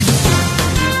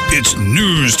It's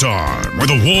news time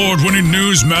with award-winning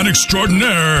newsman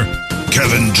extraordinaire,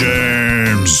 Kevin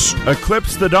James.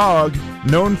 Eclipse the dog,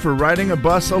 known for riding a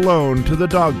bus alone to the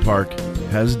dog park,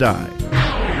 has died.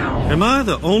 Am I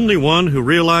the only one who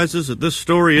realizes that this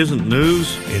story isn't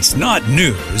news? It's not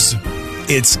news.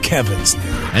 It's Kevin's news.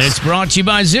 And it's brought to you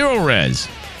by Zero Res.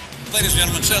 Ladies and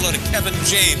gentlemen, say hello to Kevin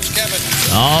James. Kevin.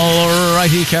 All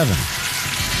righty, Kevin.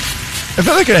 I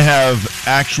feel like I have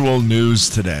actual news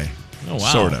today. Oh,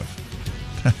 wow. Sort of.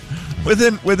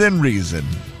 within reason.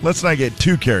 Let's not get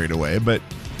too carried away, but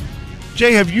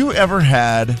Jay, have you ever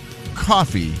had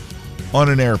coffee on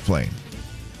an airplane?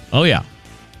 Oh, yeah.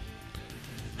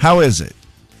 How is it?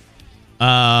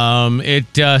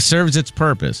 It serves its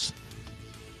purpose.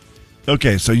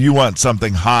 Okay, so you want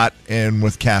something hot and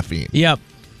with caffeine. Yep,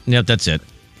 that's it.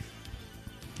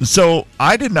 So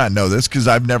I did not know this because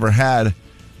I've never had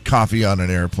coffee on an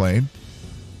airplane.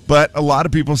 But a lot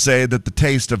of people say that the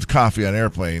taste of coffee on an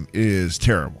airplane is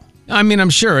terrible. I mean, I'm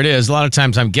sure it is. A lot of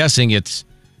times I'm guessing it's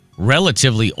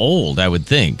relatively old, I would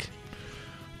think.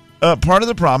 Part of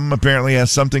the problem apparently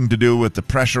has something to do with the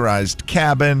pressurized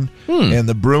cabin, and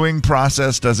the brewing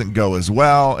process doesn't go as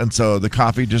well, and so the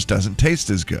coffee just doesn't taste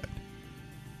as good,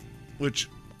 which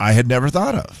I had never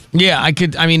thought of. Yeah,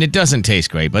 it doesn't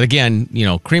taste great, but again,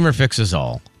 creamer fixes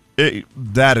all.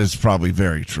 That is probably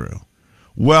very true.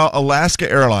 Well, Alaska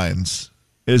Airlines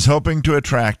is hoping to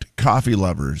attract coffee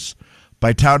lovers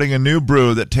by touting a new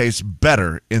brew that tastes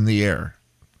better in the air.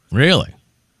 Really?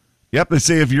 Yep, they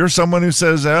say if you're someone who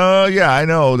says, oh, yeah, I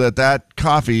know that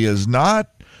coffee is not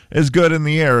as good in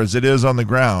the air as it is on the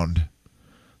ground.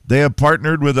 They have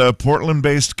partnered with a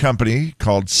Portland-based company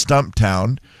called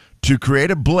Stumptown to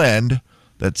create a blend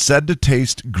that's said to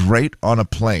taste great on a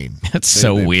plane. That's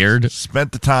weird.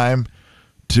 Spent the time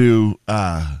to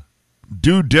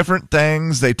do different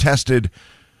things. They tested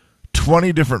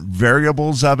 20 different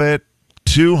variables of it,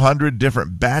 200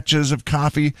 different batches of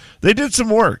coffee. They did some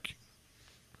work.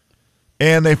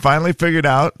 And they finally figured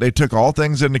out, they took all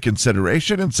things into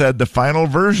consideration and said the final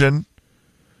version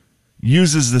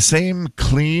uses the same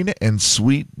clean and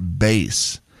sweet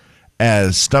base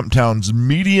as Stumptown's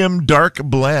medium dark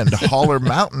blend, Holler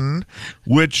Mountain,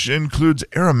 which includes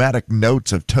aromatic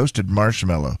notes of toasted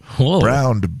marshmallow,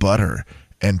 browned butter,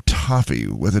 and toffee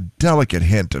with a delicate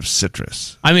hint of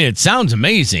citrus. I mean, it sounds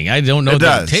amazing. I don't know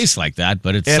that it tastes like that,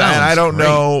 but it sounds And I don't great.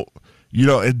 know...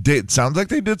 it sounds like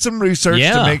they did some research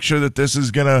to make sure that this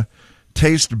is going to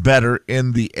taste better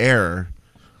in the air.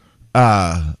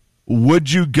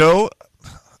 Would you go,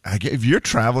 if you're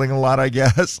traveling a lot, I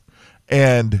guess,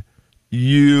 and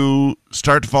you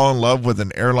start to fall in love with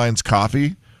an airline's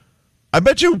coffee, I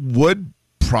bet you would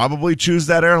probably choose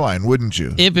that airline, wouldn't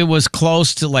you? If it was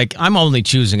close to, I'm only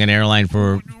choosing an airline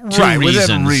for two reasons.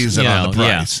 Within reason on the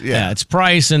price. Yeah, it's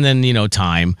price and then,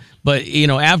 time. But,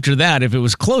 after that, if it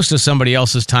was close to somebody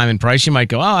else's time and price, you might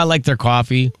go, oh, I like their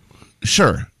coffee.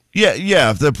 Sure.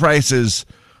 Yeah, if the price is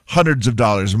hundreds of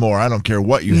dollars more, I don't care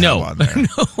what you have on there.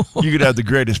 No. You could have the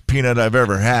greatest peanut I've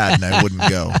ever had, and I wouldn't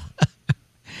go.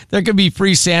 There could be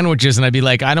free sandwiches, and I'd be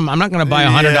like, I'm not going to buy a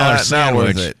 $100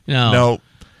 sandwich. Not worth it. No.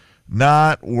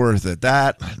 Not worth it.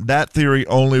 That theory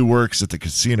only works at the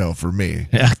casino for me.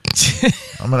 Yeah.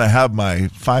 I'm going to have my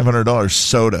 $500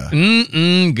 soda.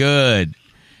 Good.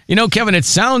 Kevin, it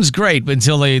sounds great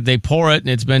until they pour it and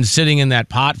it's been sitting in that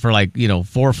pot for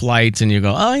 4 flights and you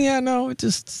go, oh, yeah, no, it's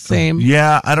just the same.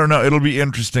 Yeah, I don't know. It'll be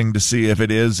interesting to see if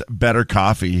it is better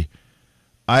coffee.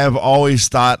 I have always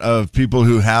thought of people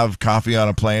who have coffee on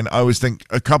a plane. I always think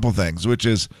a couple things, which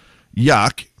is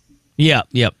yuck. Yeah,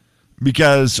 yep.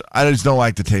 Because I just don't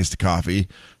like the taste of coffee.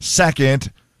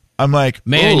 Second, I'm like,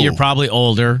 man, you're probably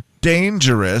older.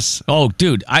 Dangerous. Oh,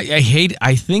 dude, I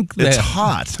think that it's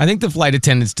hot. I think the flight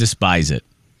attendants despise it.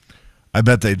 I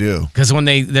bet they do. Because when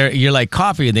you're like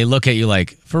coffee, and they look at you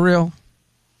like, for real?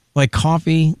 Like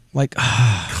coffee? Like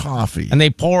coffee. And they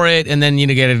pour it, and then you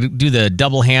got to do the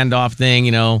double handoff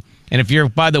thing, And if you're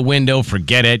by the window,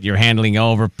 forget it. You're handling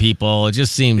over people. It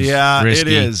just seems risky. It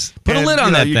is. Put a lid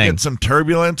on that you thing. Get some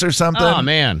turbulence or something. Oh,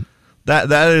 man.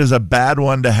 That is a bad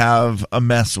one to have a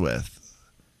mess with.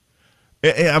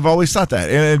 I've always thought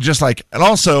that. And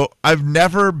also, I've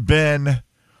never been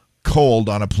cold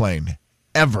on a plane.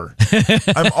 Ever.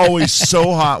 I'm always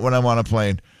so hot when I'm on a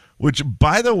plane. Which,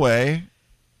 by the way,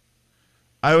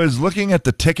 I was looking at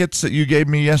the tickets that you gave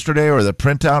me yesterday, or the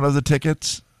printout of the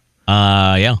tickets.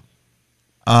 Yeah.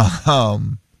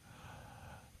 I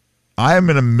am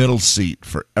in a middle seat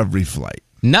for every flight.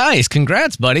 Nice.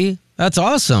 Congrats, buddy. That's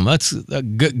awesome. That's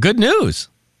good news.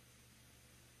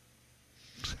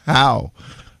 How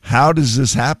How does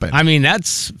this happen? I mean,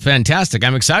 that's fantastic.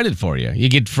 I'm excited for you. You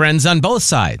get friends on both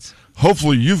sides.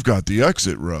 Hopefully you've got the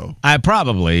exit row. I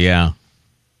probably, yeah.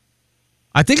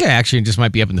 I think I actually just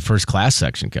might be up in the first class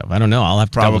section, Kev. I don't know. I'll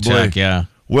have to double check, yeah.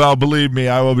 Well, believe me,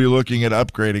 I will be looking at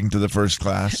upgrading to the first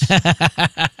class.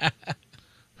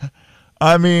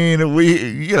 I mean,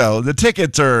 the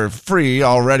tickets are free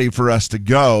already for us to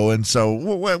go, and so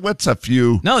what's a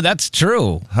few? No, that's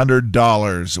true.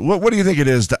 $100. What do you think it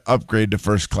is to upgrade to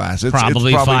first class? It's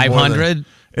probably 500.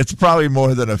 It's probably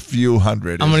more than a few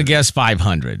hundred. I'm going to guess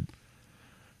 500.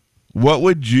 What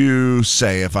would you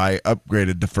say if I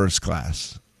upgraded to first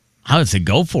class? I would say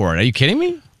go for it. Are you kidding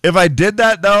me? If I did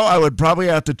that, though, I would probably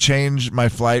have to change my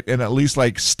flight and at least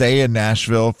stay in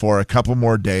Nashville for a couple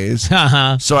more days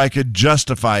so I could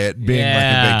justify it being like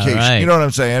a vacation. Right. You know what I'm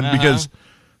saying? Because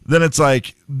then it's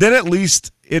then at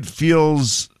least it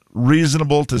feels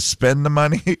reasonable to spend the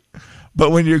money.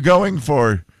 But when you're going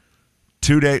for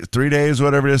 2 days, 3 days,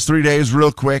 whatever it is, 3 days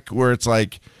real quick where it's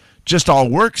just all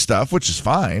work stuff, which is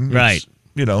fine. Right.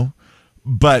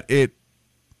 But it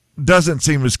doesn't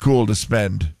seem as cool to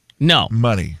spend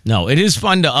money. No, it is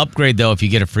fun to upgrade, though, if you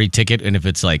get a free ticket and if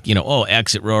it's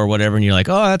exit row or whatever, and you're like,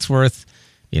 oh, that's worth,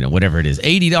 whatever it is,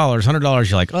 $80, $100.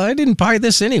 You're like, oh, I didn't buy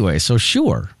this anyway, so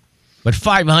sure. But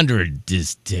 500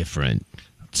 is different.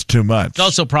 It's too much. It's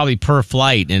also probably per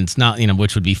flight, and it's not,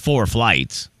 which would be 4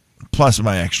 flights. Plus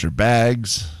my extra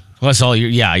bags. Plus all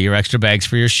your extra bags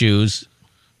for your shoes.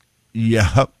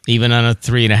 Yep. Even on a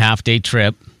 3.5-day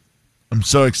trip. I'm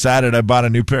so excited. I bought a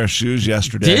new pair of shoes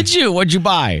yesterday. Did you? What'd you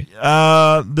buy?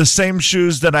 The same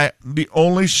shoes the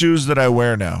only shoes that I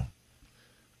wear now.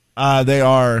 They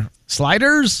are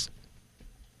sliders?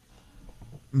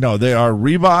 No, they are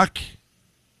Reebok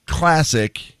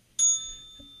Classic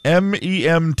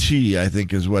MEMT, I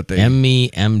think is what they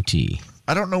MEMT.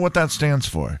 I don't know what that stands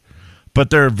for.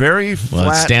 But they're very flat.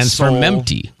 Well, it stands for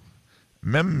Memty.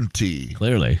 Memty.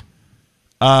 Clearly.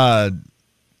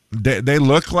 They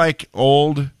look like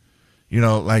old,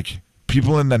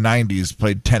 people in the 90s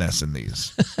played tennis in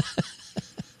these.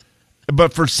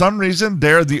 But for some reason,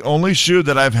 they're the only shoe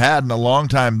that I've had in a long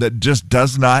time that just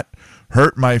does not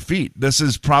hurt my feet. This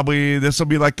will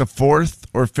be like the 4th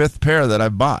or 5th pair that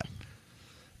I've bought.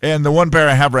 And the one pair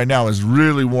I have right now is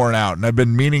really worn out, and I've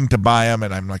been meaning to buy them,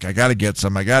 and I'm like, I got to get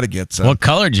some. What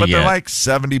color did you get? But they're like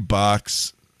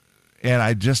 $70, and I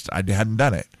hadn't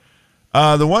done it.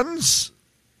 The ones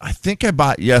I think I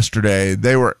bought yesterday,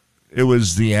 it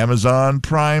was the Amazon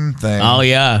Prime thing. Oh,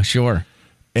 yeah, sure.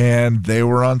 And they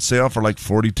were on sale for like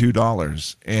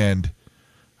 $42. And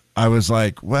I was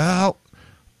like, well,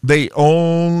 they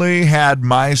only had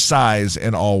my size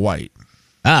in all white.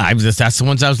 That's the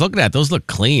ones I was looking at. Those look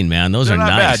clean, man. Those they're are not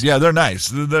nice. Bad. Yeah, they're nice.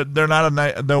 They're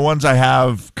not the ones I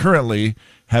have currently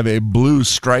have a blue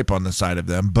stripe on the side of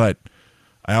them, but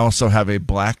I also have a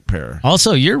black pair.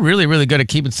 Also, you're really, really good at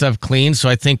keeping stuff clean, so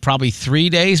I think probably 3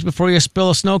 days before you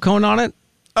spill a snow cone on it.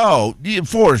 Oh, yeah,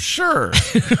 for sure.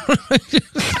 The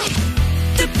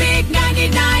big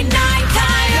 99.9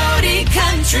 Coyote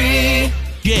Country.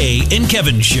 Jay and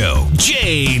Kevin Show.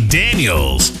 Jay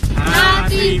Daniels.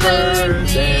 Happy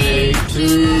birthday to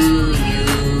you.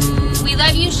 We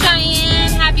love you,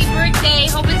 Cheyenne. Happy birthday.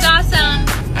 Hope it's awesome.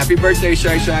 Happy birthday,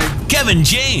 Shy. Kevin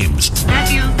James.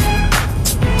 Matthew.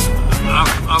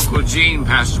 Uncle Gene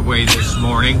passed away this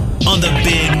morning. On the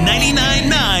big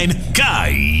 99.9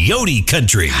 Coyote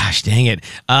Country. Gosh, dang it.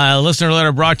 Listener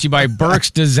letter brought to you by Burke's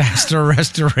Disaster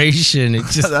Restoration.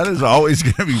 That is always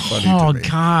going to be funny to me. Oh,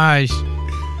 gosh.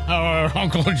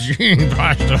 Uncle Gene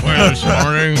passed away this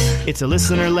morning. It's a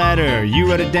listener letter. You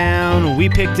wrote it down. We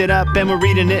picked it up and we're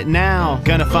reading it now.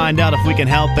 Gonna find out if we can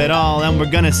help at all. And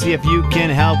we're gonna see if you can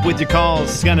help with your calls.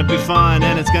 It's gonna be fun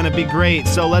and it's gonna be great.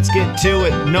 So let's get to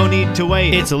it. No need to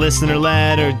wait. It's a listener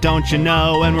letter, don't you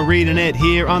know? And we're reading it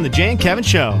here on the Jay and Kevin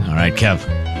Show. All right, Kev.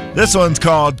 This one's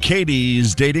called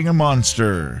Katie's Dating a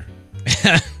Monster.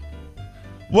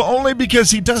 Well, only because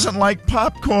he doesn't like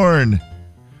popcorn.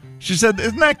 She said,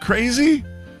 isn't that crazy?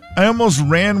 I almost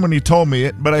ran when he told me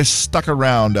it, but I stuck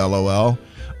around, LOL.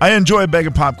 I enjoy a bag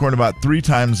of popcorn about 3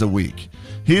 times a week.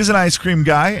 He's an ice cream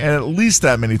guy, and at least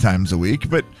that many times a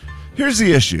week, but here's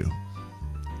the issue.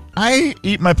 I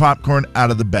eat my popcorn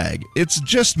out of the bag. It's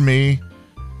just me.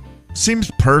 Seems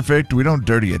perfect. We don't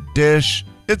dirty a dish.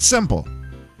 It's simple.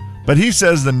 But he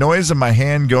says the noise of my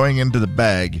hand going into the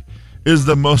bag is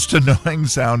the most annoying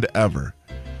sound ever.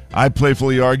 I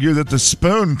playfully argue that the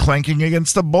spoon clanking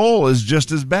against the bowl is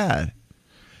just as bad.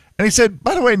 And he said,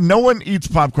 by the way, no one eats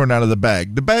popcorn out of the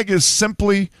bag. The bag is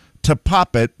simply to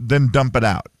pop it, then dump it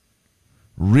out.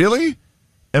 Really?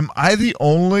 Am I the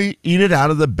only eat it out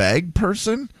of the bag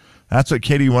person? That's what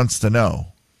Katie wants to know.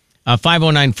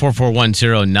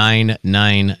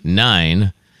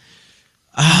 509-441-0999.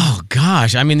 Oh,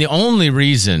 gosh. I mean, the only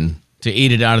reason to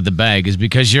eat it out of the bag is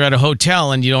because you're at a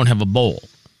hotel and you don't have a bowl.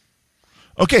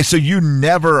 Okay, so you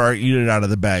never are eat it out of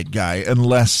the bag guy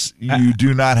unless you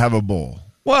do not have a bowl.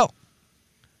 Well,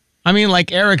 I mean,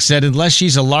 like Eric said, unless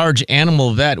she's a large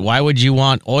animal vet, why would you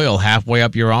want oil halfway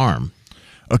up your arm?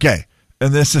 Okay,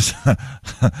 and this is,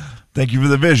 thank you for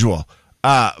the visual.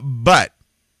 But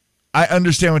I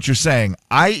understand what you're saying.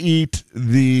 I eat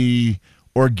the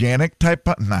organic type,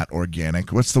 not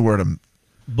organic. What's the word?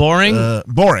 Boring?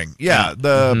 Boring. Yeah,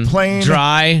 the plain,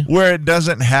 dry, where it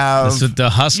doesn't have the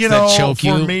husks that choke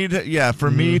you. Me to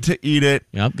eat it.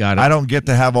 Yep, got it. I don't get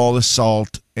to have all the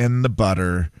salt and the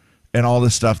butter and all the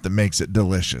stuff that makes it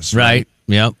delicious. Right.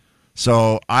 Yep.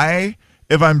 So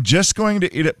if I'm just going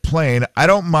to eat it plain, I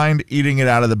don't mind eating it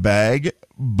out of the bag.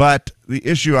 But the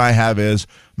issue I have is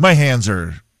my hands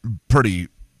are pretty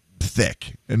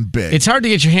thick and big. It's hard to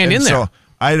get your hand in there. So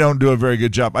I don't do a very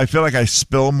good job. I feel like I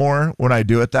spill more when I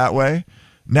do it that way.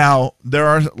 Now, there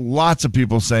are lots of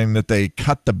people saying that they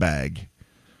cut the bag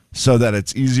so that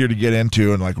it's easier to get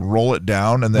into and like roll it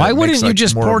down. And then why wouldn't you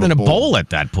just pour it in a bowl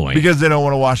at that point? Because they don't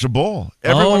want to wash a bowl.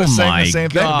 Everyone is saying the same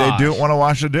thing. They don't want to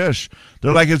wash a dish.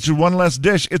 They're like, it's one less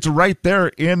dish. It's right there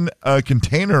in a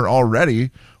container already.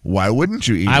 Why wouldn't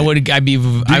you eat it? I would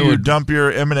dump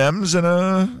your M&Ms in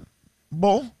a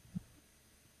bowl?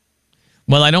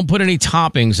 Well, I don't put any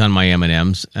toppings on my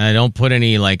M&Ms. I don't put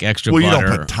any like extra butter. Well, you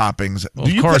don't put toppings. Well,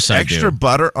 do you put extra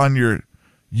butter on your?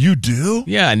 You do?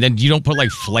 Yeah, and then you don't put like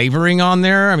flavoring on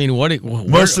there. I mean,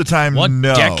 most of the time, what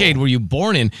no. decade were you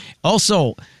born in?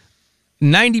 Also,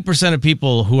 90% of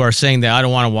people who are saying that I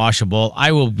don't want to wash a bowl,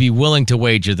 I will be willing to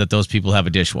wager that those people have a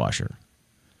dishwasher.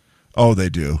 Oh, they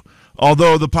do.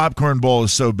 Although the popcorn bowl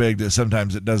is so big that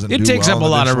sometimes it doesn't. It takes up a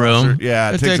lot of room.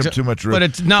 Yeah, it takes up too much room. But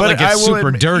it's not like it's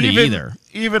super dirty either.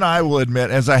 Even I will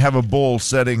admit, as I have a bowl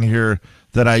sitting here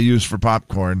that I use for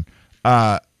popcorn,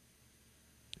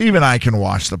 even I can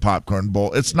wash the popcorn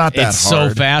bowl. It's not that hard. It's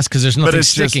so fast because there's nothing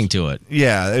sticking to it.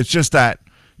 Yeah, it's just that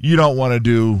you don't want to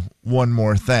do one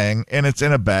more thing, and it's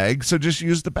in a bag, so just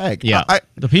use the bag. Yeah,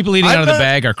 the people eating out of the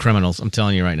bag are criminals. I'm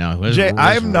telling you right now. Jay,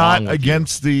 I'm not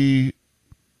against the.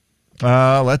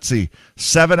 Let's see.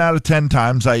 7 out of 10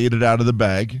 times I eat it out of the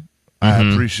bag. I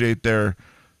appreciate their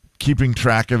keeping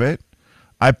track of it.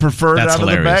 I prefer it out of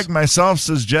the bag myself,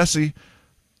 says Jesse.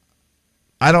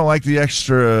 I don't like the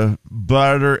extra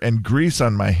butter and grease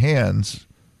on my hands.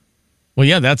 Well,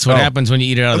 yeah, that's what happens when you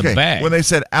eat it out of the bag. When they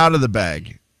said out of the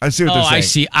bag. I see what they're saying. I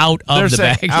see out of the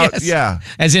bag. Yes. Yeah.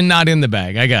 As in not in the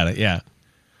bag. I got it, yeah.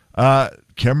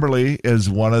 Kimberly is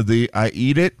one of I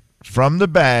eat it from the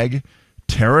bag,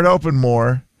 tear it open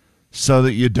more so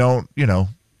that you don't, you don't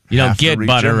get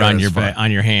butter on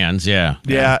your hands. Yeah.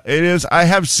 Yeah, it is. I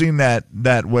have seen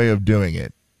that way of doing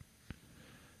it.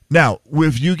 Now,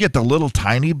 if you get the little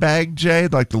tiny bag, Jay,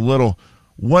 like the little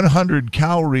 100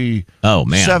 calorie,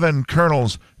 7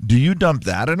 kernels, do you dump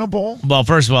that in a bowl? Well,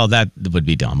 first of all, that would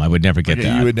be dumb. I would never get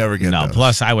that. You would never get those.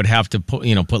 Plus, I would have to put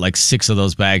like 6 of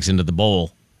those bags into the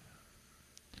bowl.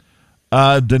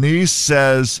 Denise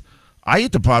says, I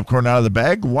eat the popcorn out of the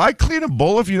bag. Why clean a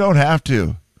bowl if you don't have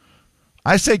to?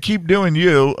 I say keep doing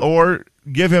you, or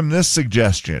give him this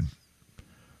suggestion.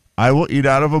 I will eat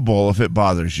out of a bowl if it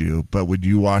bothers you, but would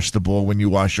you wash the bowl when you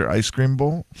wash your ice cream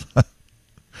bowl?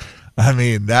 I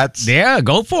mean,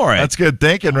 go for it. That's good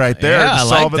thinking right there. Yeah, to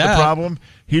solve the problem.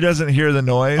 He doesn't hear the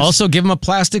noise. Also, give him a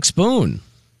plastic spoon.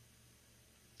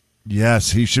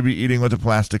 Yes, he should be eating with a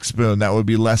plastic spoon. That would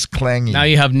be less clangy. Now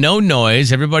you have no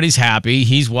noise. Everybody's happy.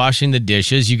 He's washing the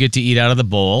dishes. You get to eat out of the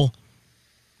bowl.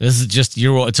 This is just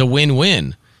it's a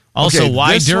win-win. Also,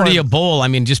 why dirty a bowl? I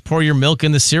mean, just pour your milk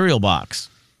in the cereal box.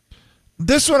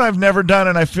 This one I've never done,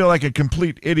 and I feel like a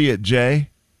complete idiot, Jay.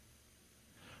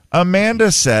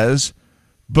 Amanda says,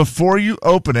 before you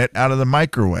open it out of the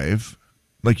microwave,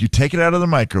 like you take it out of the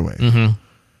microwave,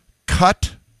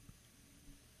 cut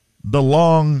the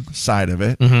long side of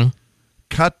it,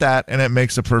 cut that, and it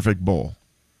makes a perfect bowl.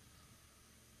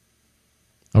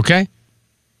 Okay.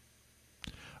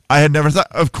 I had never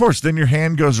thought, of course, then your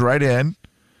hand goes right in.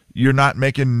 You're not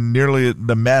making nearly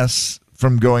the mess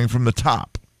from going from the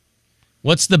top.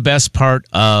 What's the best part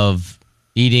of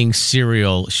eating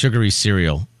cereal, sugary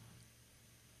cereal?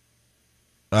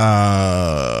 Like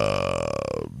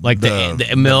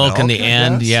the milk in the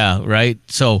end. Yeah, right.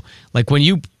 So like when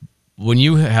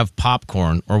you have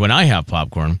popcorn, or when I have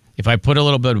popcorn, if I put a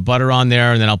little bit of butter on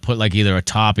there and then I'll put like either a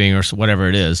topping or whatever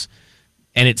it is,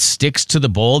 and it sticks to the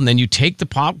bowl, and then you take the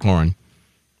popcorn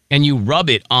and you rub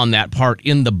it on that part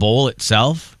in the bowl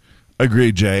itself.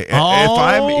 Agreed, Jay. If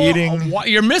I'm eating...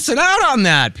 You're missing out on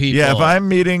that, people. Yeah, if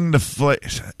I'm eating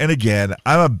and again,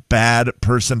 I'm a bad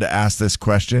person to ask this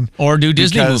question. Or do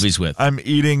Disney movies with. I'm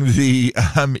eating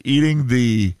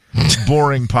the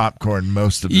boring popcorn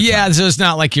most of the time. Yeah, so it's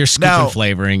not like you're scooping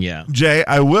flavoring, yeah. Jay,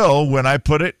 I will, when I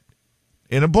put it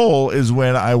in a bowl, is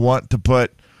when I want to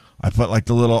put like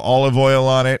the little olive oil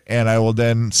on it, and I will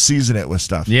then season it with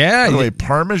stuff. Yeah. By the way,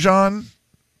 Parmesan...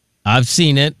 I've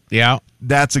seen it, yeah.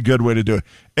 That's a good way to do it.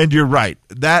 And you're right.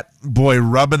 That, boy,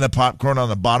 rubbing the popcorn on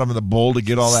the bottom of the bowl to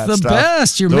get all that stuff. It's the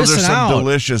best. You're missing out. Those are some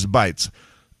delicious bites.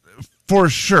 For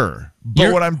sure.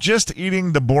 But when I'm just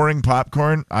eating the boring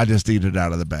popcorn, I just eat it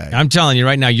out of the bag. I'm telling you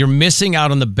right now, you're missing out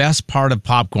on the best part of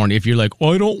popcorn if you're like,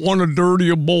 I don't want to dirty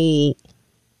a bowl.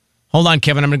 Hold on,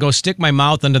 Kevin. I'm going to go stick my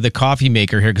mouth under the coffee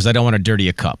maker here because I don't want to dirty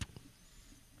a cup.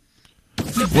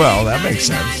 Well, that makes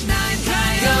sense.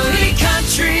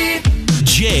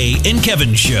 Jay and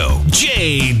Kevin Show.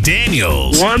 Jay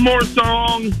Daniels. One more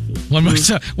song. One more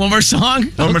song? One more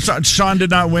song. Sean did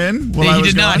not win? He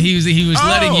did not. He was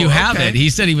letting you have it.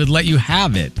 He said he would let you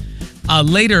have it.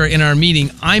 Later in our meeting,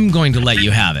 I'm going to let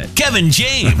you have it. Kevin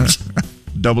James.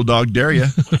 Double dog dare you.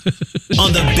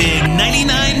 On the big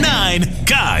 99.9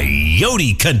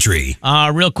 Coyote Country.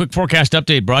 Real quick forecast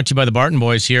update brought to you by the Barton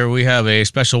Boys here. We have a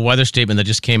special weather statement that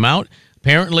just came out.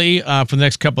 Apparently, for the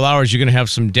next couple hours, you're going to have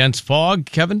some dense fog,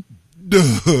 Kevin.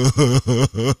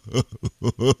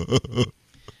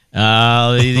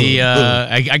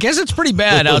 I guess it's pretty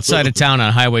bad outside of town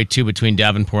on Highway 2 between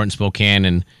Davenport and Spokane.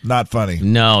 And not funny.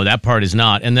 No, that part is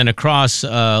not. And then across,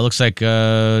 looks like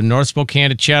North Spokane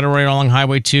to Chattaway along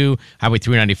Highway 2, Highway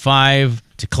 395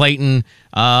 to Clayton.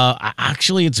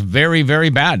 Actually, it's very, very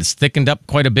bad. It's thickened up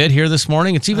quite a bit here this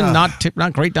morning. It's even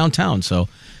not great downtown. So,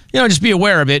 just be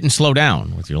aware of it and slow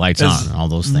down with your lights on and all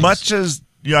those things. Much as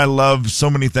I love so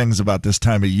many things about this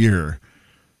time of year,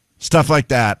 stuff like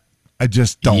that, I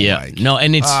just don't like. No,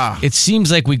 and it seems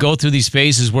like we go through these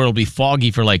phases where it'll be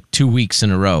foggy for like 2 weeks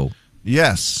in a row.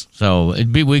 Yes. So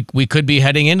we could be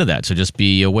heading into that. So just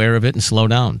be aware of it and slow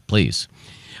down, please.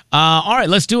 All right,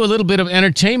 let's do a little bit of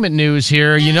entertainment news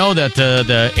here. You know that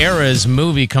the Eras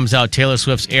movie comes out, Taylor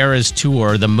Swift's Eras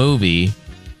Tour, the movie,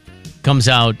 comes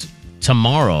out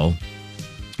tomorrow.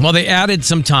 Well, they added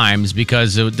some times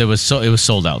because it was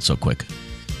sold out so quick.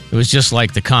 It was just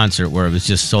like the concert where it was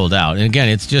just sold out. And again,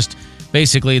 it's just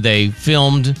basically they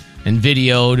filmed and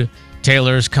videoed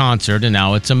Taylor's concert, and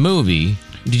now it's a movie.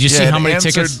 Did you see how many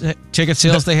ticket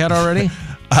sales they had already?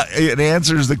 It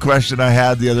answers the question I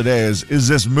had the other day: is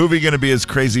this movie going to be as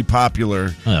crazy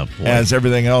popular as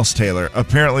everything else, Taylor?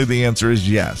 Apparently, the answer is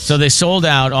yes. So they sold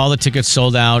out, all the tickets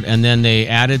sold out, and then they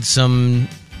added some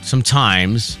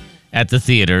times at the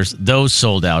theaters. Those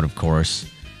sold out, of course.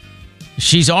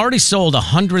 She's already sold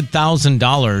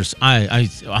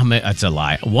 $100,000. That's a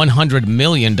lie. $100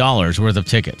 million worth of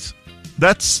tickets.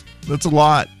 That's a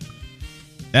lot.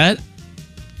 I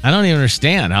don't even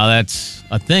understand how that's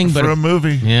a thing. For a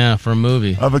movie. Yeah, for a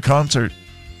movie. Of a concert.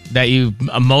 That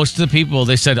most of the people,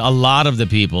 they said a lot of the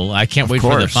people, I can't wait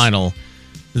for the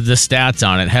stats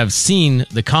on it, have seen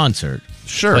the concert.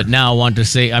 Sure. But now want to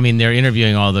say, they're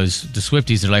interviewing all the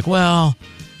Swifties. They're like, well,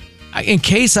 in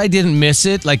case I didn't miss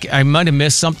it, like I might have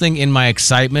missed something in my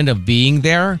excitement of being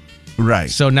there. Right.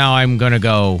 So now I'm going to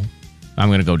go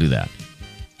do that.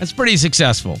 That's pretty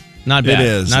successful. Not bad. It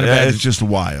is. Not bad. It's just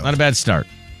wild. Not a bad start.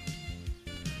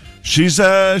 She's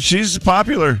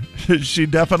popular. She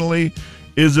definitely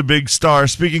is a big star.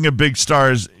 Speaking of big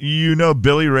stars,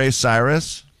 Billy Ray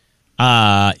Cyrus?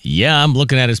 Yeah, I'm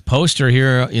looking at his poster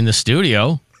here in the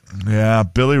studio. Yeah,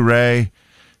 Billy Ray.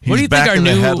 He's back in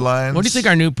the headlines. What do you think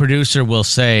our new producer will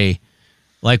say,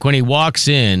 like when he walks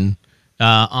in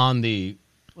on the,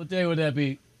 what day would that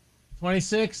be?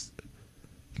 26th?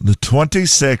 The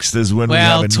 26th is when we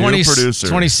have a new producer.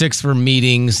 26th for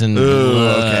meetings and...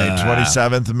 okay,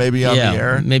 27th maybe on the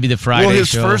air. Maybe the Friday show. Will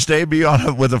his first day be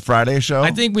on with a Friday show? I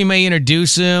think we may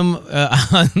introduce him.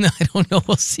 I don't know.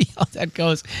 We'll see how that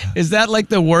goes. Is that like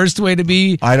the worst way to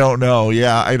be? I don't know.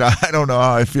 Yeah, I don't know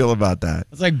how I feel about that.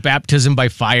 It's like baptism by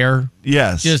fire.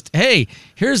 Yes. Just, hey,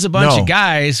 here's a bunch of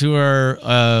guys who are,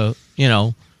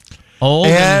 old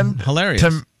and hilarious.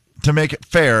 To make it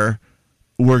fair...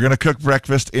 We're going to cook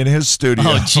breakfast in his studio.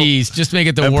 Oh, geez. Just make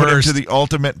it the worst. Put him to the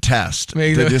ultimate test.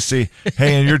 Just see,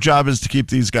 hey, and your job is to keep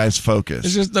these guys focused.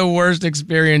 It's just the worst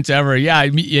experience ever. Yeah,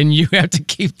 and you have to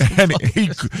keep them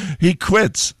focused. He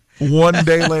quits 1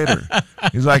 day later.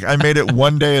 He's like, I made it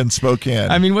 1 day in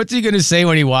Spokane. What's he going to say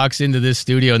when he walks into this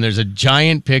studio and there's a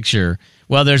giant picture?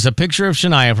 Well, there's a picture of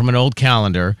Shania from an old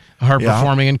calendar, her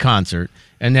performing in concert.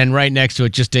 And then right next to it,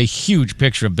 just a huge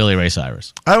picture of Billy Ray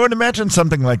Cyrus. I would imagine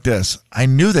something like this. I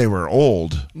knew they were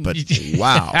old, but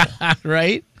wow.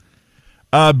 Right?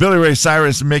 Billy Ray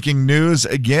Cyrus making news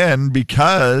again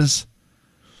because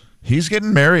he's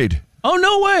getting married. Oh,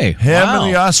 no way. Him Wow.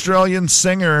 and the Australian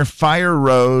singer Fire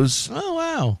Rose Oh,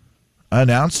 wow.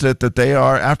 announced it that they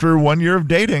are, after 1 year of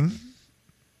dating.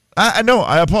 I know,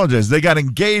 I apologize. They got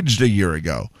engaged a year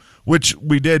ago, which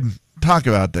we did talk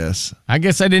about this. I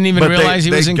guess I didn't even But realize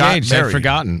he was they got engaged. I'd married.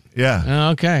 forgotten. Yeah. Oh,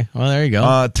 okay. Well, there you go.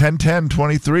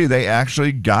 10-10-23, they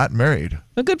actually got married.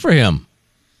 Well, good for him.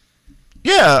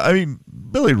 Yeah, I mean,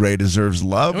 Billy Ray deserves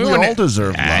love. We all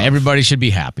deserve love. Everybody should be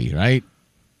happy, right?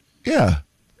 Yeah.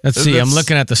 Let's see. I'm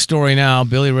looking at the story now.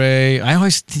 Billy Ray. I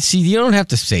always see. You don't have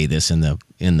to say this in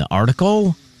the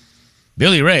article.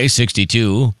 Billy Ray,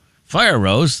 62. Fire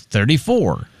Rose,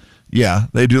 34. Yeah,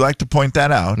 they do like to point that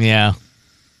out. Yeah.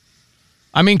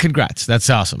 I mean, congrats. That's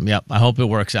awesome. Yep. I hope it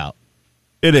works out.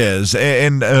 It is.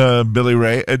 And Billy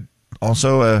Ray,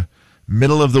 also a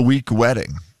middle of the week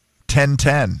wedding.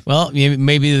 10-10. Well,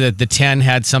 maybe the 10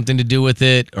 had something to do with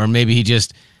it, or maybe he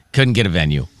just couldn't get a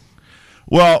venue.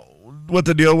 Well, what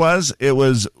the deal was, it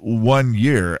was 1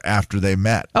 year after they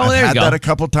met. Oh, there you I've go. had that a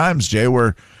couple times, Jay,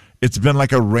 where it's been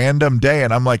like a random day,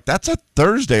 and I'm like, that's a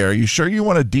Thursday. Are you sure you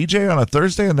want to DJ on a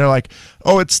Thursday? And they're like,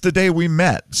 oh, it's the day we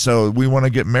met, so we want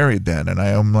to get married then. And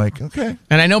I'm like, okay.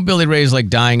 And I know Billy Ray's like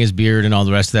dyeing his beard and all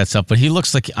the rest of that stuff, but he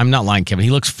looks like, I'm not lying, Kevin,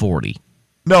 he looks 40.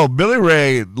 No, Billy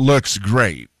Ray looks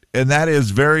great. And that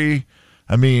is very,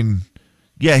 I mean,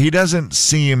 yeah, he doesn't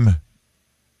seem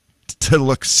to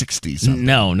look 60-something.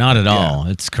 No, not at all.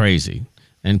 It's crazy.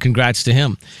 And congrats to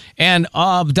him. And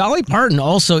Dolly Parton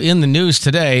also in the news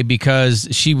today because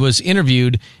she was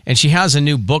interviewed and she has a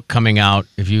new book coming out.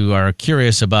 If you are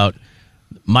curious about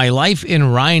My Life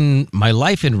in Rhinestones.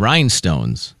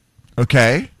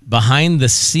 Okay. Behind the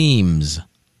Seams.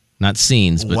 Not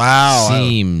scenes, but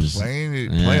seams.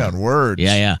 Play on words.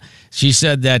 Yeah. She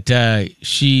said that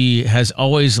she has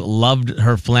always loved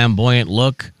her flamboyant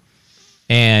look,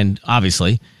 and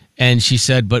obviously, and she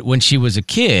said, but when she was a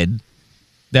kid,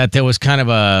 that there was kind of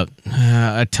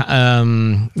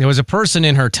there was a person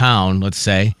in her town, let's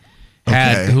say,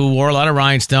 who wore a lot of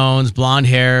rhinestones, blonde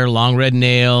hair, long red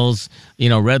nails,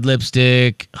 red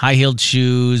lipstick, high-heeled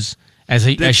shoes. As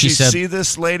she said, see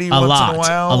this lady a once lot, in a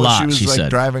while? A lot, she was she like said.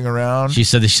 driving around. She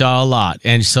said they saw a lot.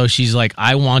 And so she's like,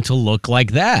 I want to look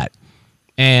like that.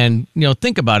 And,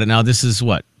 think about it now. This is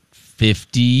what,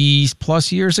 50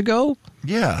 plus years ago?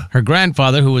 Yeah. Her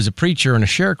grandfather, who was a preacher and a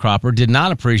sharecropper, did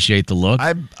not appreciate the look.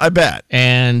 I bet.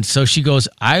 And so she goes,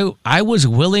 I was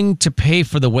willing to pay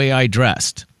for the way I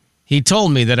dressed. He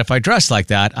told me that if I dressed like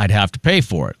that, I'd have to pay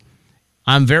for it.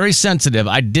 I'm very sensitive.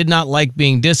 I did not like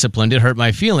being disciplined. It hurt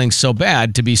my feelings so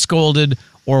bad to be scolded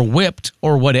or whipped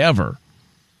or whatever.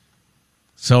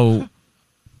 So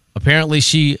apparently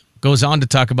she goes on to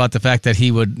talk about the fact that he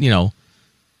would,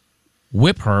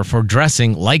 whip her for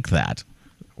dressing like that.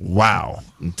 Wow.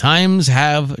 Times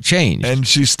have changed. And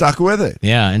she stuck with it.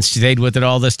 Yeah, and she stayed with it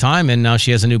all this time, and now she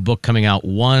has a new book coming out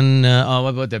what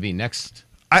would that be, next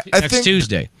think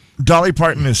Tuesday. Dolly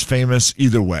Parton is famous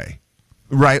either way.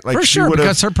 Right, like For she sure, would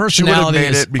because her personality made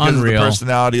is it because unreal. of the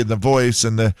personality and the voice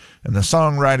and the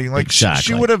songwriting. Like Exactly.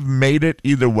 she would have made it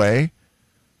either way.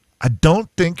 I don't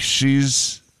think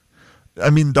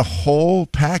the whole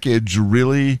package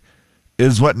really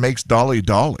is what makes Dolly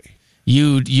Dolly.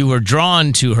 You were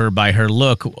drawn to her by her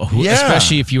look,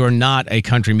 especially if you are not a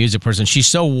country music person. She's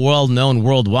so well known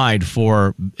worldwide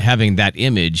for having that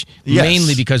image,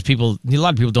 mainly because a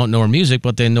lot of people don't know her music,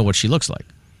 but they know what she looks like.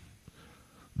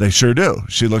 They sure do.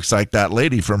 She looks like that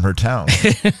lady from her town.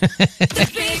 The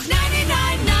big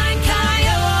 99.9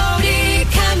 Coyote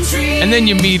Country. And then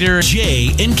you meet her. Jay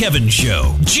and Kevin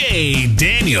Show. Jay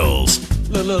Daniels.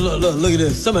 Look at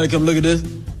this. Somebody come look at this.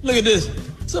 Look at this.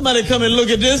 Somebody come and look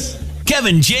at this.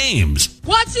 Kevin James.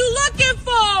 What you looking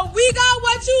for? We got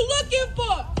what you looking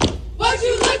for. What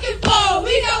you looking for?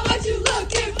 We got what you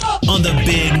looking for. On the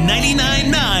big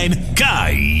 99.9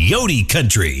 Coyote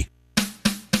Country.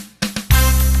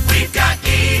 We've got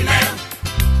email.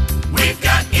 We've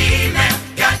got email.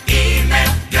 Got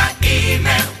email. Got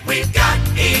email. We've got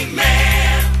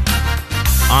email.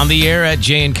 On the air at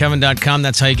jayandkevin.com.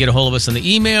 That's how you get a hold of us on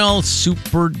the email.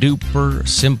 Super duper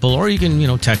simple. Or you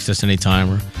can, text us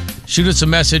anytime or shoot us a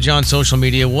message on social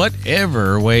media.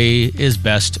 Whatever way is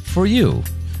best for you.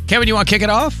 Kevin, you want to kick it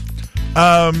off?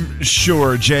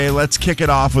 Sure, Jay. Let's kick it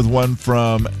off with one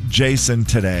from Jason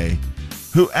today,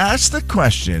 who asked the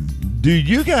question, do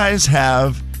you guys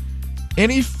have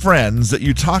any friends that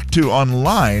you talk to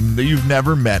online that you've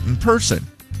never met in person?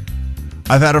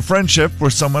 I've had a friendship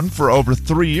with someone for over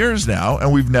 3 years now,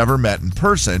 and we've never met in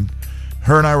person.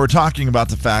 Her and I were talking about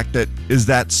the fact that, is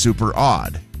that super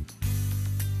odd?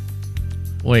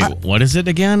 Wait, what is it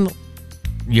again?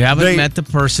 You haven't met the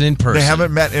person in person. They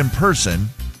haven't met in person,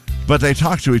 but they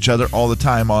talk to each other all the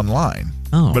time online.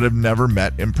 Oh. But have never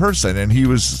met in person. And he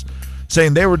was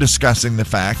saying they were discussing the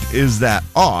fact, is that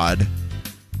odd?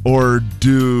 Or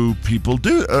do people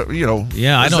do,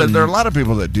 Yeah, I don't. There are a lot of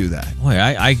people that do that. Boy,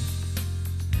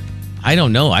 I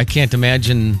don't know. I can't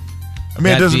imagine. I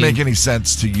mean, it doesn't make any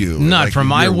sense to you. Not like for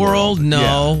my world,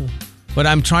 no. Yeah. But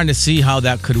I'm trying to see how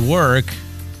that could work.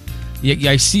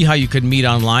 I see how you could meet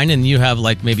online, and you have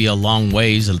like maybe a long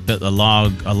ways, a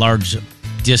large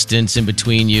distance in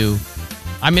between you.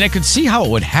 I mean, I could see how it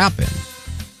would happen.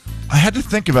 I had to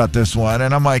think about this one,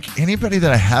 and I'm like, anybody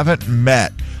that I haven't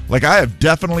met, like I have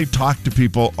definitely talked to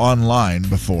people online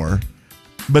before,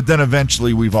 but then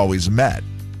eventually we've always met.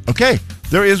 Okay,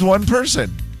 there is one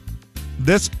person.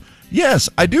 Yes,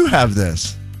 I do have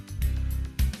this.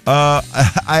 I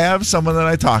have someone that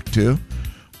I talk to.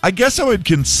 I guess I would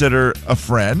consider a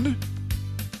friend.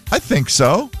 I think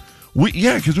so.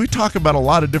 Because we talk about a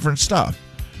lot of different stuff.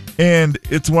 And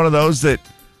it's one of those that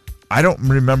I don't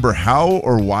remember how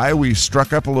or why we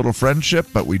struck up a little friendship,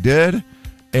 but we did.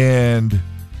 And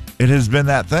it has been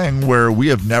that thing where we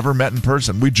have never met in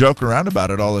person. We joke around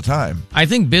about it all the time. I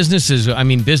think business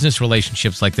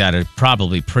relationships like that are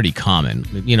probably pretty common.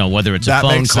 Whether it's a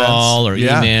phone call or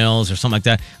emails or something like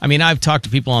that. I mean, I've talked to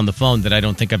people on the phone that I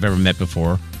don't think I've ever met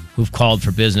before who've called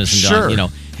for business and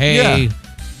gone, hey,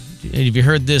 have you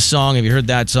heard this song? Have you heard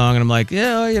that song? And I'm like,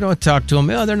 yeah, I talk to them.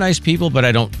 Yeah, they're nice people, but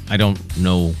I don't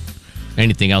know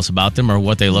anything else about them or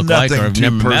what they look like, or I've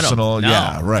never personal. met them. No,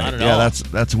 yeah, right. Yeah,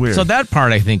 that's weird. So that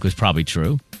part I think was probably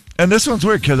true. And this one's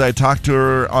weird because I talked to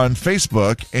her on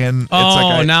Facebook, and it's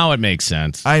like now it makes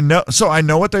sense. I know, so I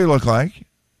know what they look like.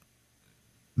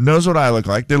 Knows what I look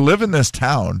like. They live in this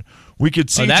town. We could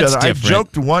see each other. I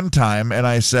joked one time, and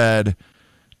I said,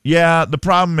 yeah, the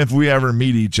problem if we ever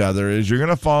meet each other is you're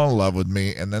going to fall in love with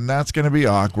me, and then that's going to be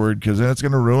awkward because then it's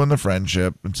going to ruin the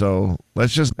friendship. And so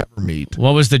let's just never meet.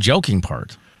 What was the joking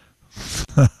part?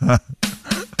 We've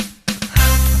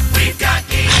got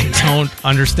email. I don't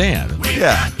understand.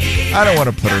 Yeah, I don't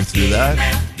want to put her through that.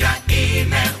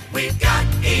 We've got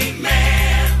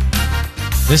email.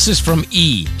 This is from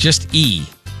E, just E.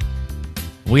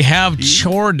 We have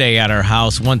chore day at our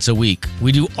house once a week.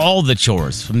 We do all the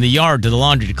chores, from the yard to the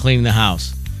laundry to cleaning the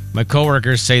house. My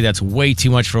coworkers say that's way too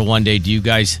much for one day. Do you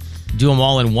guys do them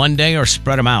all in one day or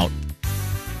spread them out?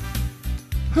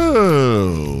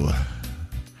 I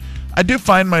do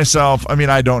find myself,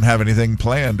 I don't have anything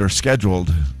planned or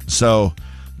scheduled, so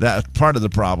that's part of the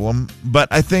problem. But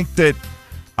I think that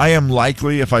I am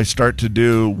likely, if I start to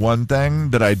do one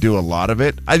thing, that I do a lot of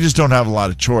it. I just don't have a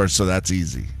lot of chores, so that's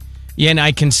easy. Yeah, and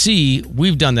I can see,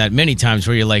 we've done that many times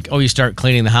where you're like, you start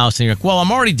cleaning the house, and you're like, well,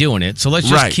 I'm already doing it, so let's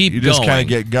just keep going. You just kind of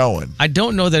get going. I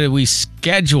don't know that we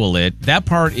schedule it. That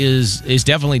part is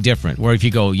definitely different, where if you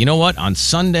go, you know what, on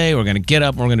Sunday, we're going to get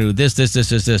up, we're going to do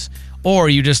this. Or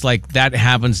you just like, that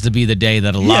happens to be the day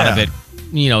that a lot of it,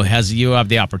 you have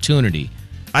the opportunity.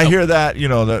 I hear that,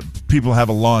 that people have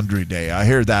a laundry day. I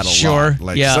hear that a lot.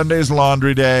 Like Sunday's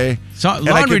laundry day. So, and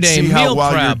laundry I can day, see how meal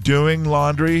while prep. you're doing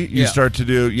laundry, you start to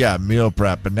do, meal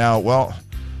prep. And now, I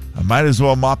might as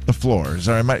well mop the floors.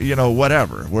 Or I might,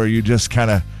 whatever, where you just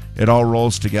kind of, it all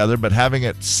rolls together. But having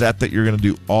it set that you're going to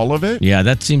do all of it. Yeah,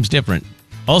 that seems different.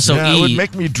 Also, it would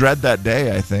make me dread that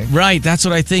day, I think. Right, that's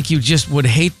what I think. You just would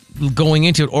hate going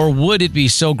into it. Or would it be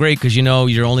so great because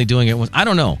you're only doing it once? I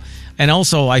don't know. And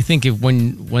also, I think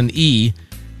when E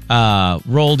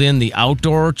rolled in the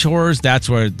outdoor chores, that's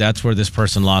where this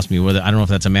person lost me. Whether I don't know if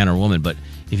that's a man or a woman, but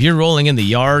if you're rolling in the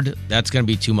yard, that's going to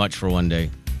be too much for one day.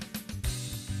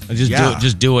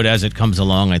 Just do it as it comes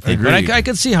along, I think. Agreed. But I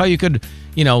could see how you could,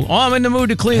 I'm in the mood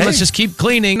to clean. Let's just keep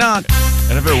cleaning. Not.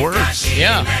 And if it works.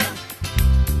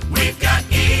 We've got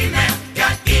email,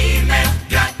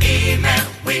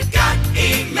 we've got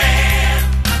email.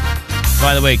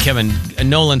 By the way, Kevin,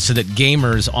 Nolan said that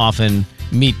gamers often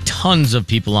meet tons of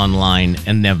people online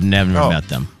and they've never met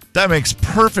them. That makes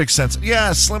perfect sense.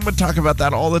 Yeah, Slim would talk about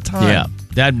that all the time.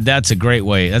 Yeah, that's a great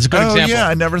way. That's a good example. Yeah,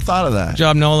 I never thought of that. Good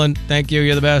job, Nolan. Thank you.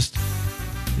 You're the best.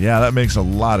 Yeah, that makes a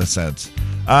lot of sense.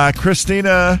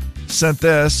 Christina sent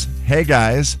this. Hey,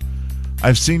 guys.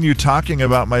 I've seen you talking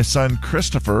about my son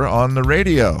Christopher on the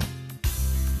radio.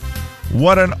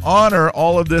 What an honor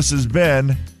all of this has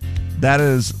been. That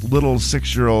is little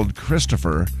 6-year-old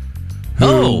Christopher,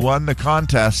 who won the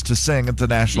contest to sing at the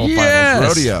National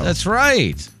Finals Rodeo. That's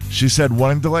right. She said,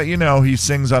 wanting to let you know he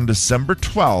sings on December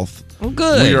 12th Oh,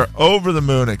 good. We are over the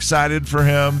moon, excited for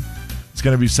him. It's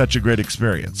going to be such a great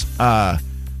experience.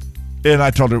 And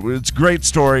I told her, it's a great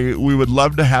story. We would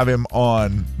love to have him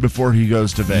on before he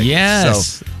goes to Vegas. Yes.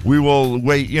 So we will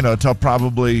wait, till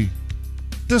probably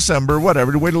December,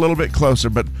 whatever, to wait a little bit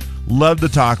closer, but love to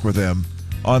talk with him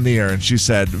on the air. And she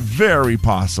said, very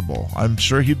possible. I'm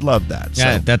sure he'd love that.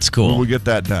 Yeah, so that's cool. We'll get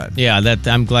that done. Yeah,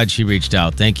 I'm glad she reached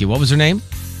out. Thank you. What was her name?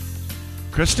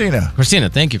 Christina. Christina.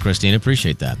 Thank you, Christina.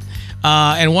 Appreciate that.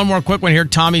 And one more quick one here.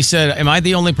 Tommy said, am I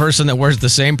the only person that wears the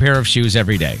same pair of shoes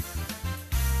every day?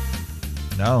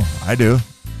 No, I do.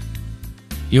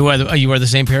 You wear the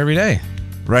same pair every day?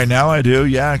 Right now I do,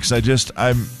 yeah, because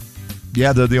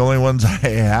they're the only ones I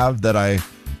have that I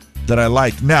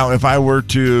like. Now, if I were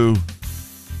to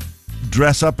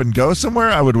dress up and go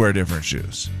somewhere, I would wear different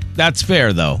shoes. That's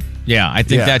fair, though. Yeah, I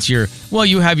think that's you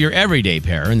have your everyday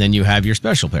pair, and then you have your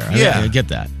special pair. I get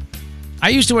that. I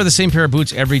used to wear the same pair of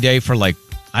boots every day for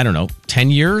 10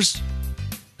 years.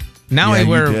 Now I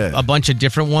wear a bunch of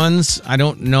different ones. I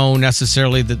don't know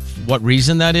necessarily what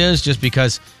reason that is, just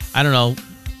because, I don't know,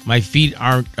 my feet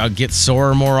get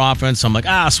sore more often, so I'm like,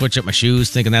 I'll switch up my shoes,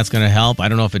 thinking that's going to help. I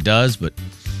don't know if it does, but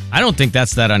I don't think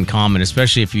that's that uncommon,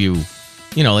 especially if you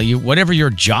whatever your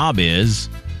job is.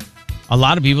 A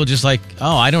lot of people just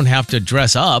I don't have to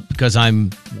dress up because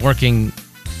I'm working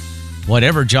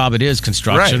whatever job it is,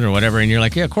 construction or whatever, and you're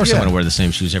like, yeah, of course I'm going to wear the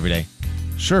same shoes every day.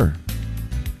 Sure.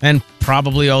 And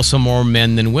probably also more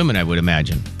men than women, I would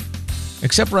imagine.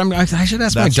 Except for, I should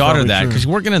ask my daughter that, because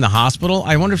working in the hospital,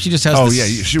 I wonder if she just has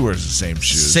she wears the same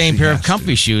shoes. Same pair of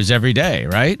comfy shoes every day,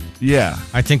 right? Yeah.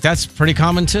 I think that's pretty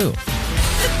common, too.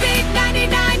 The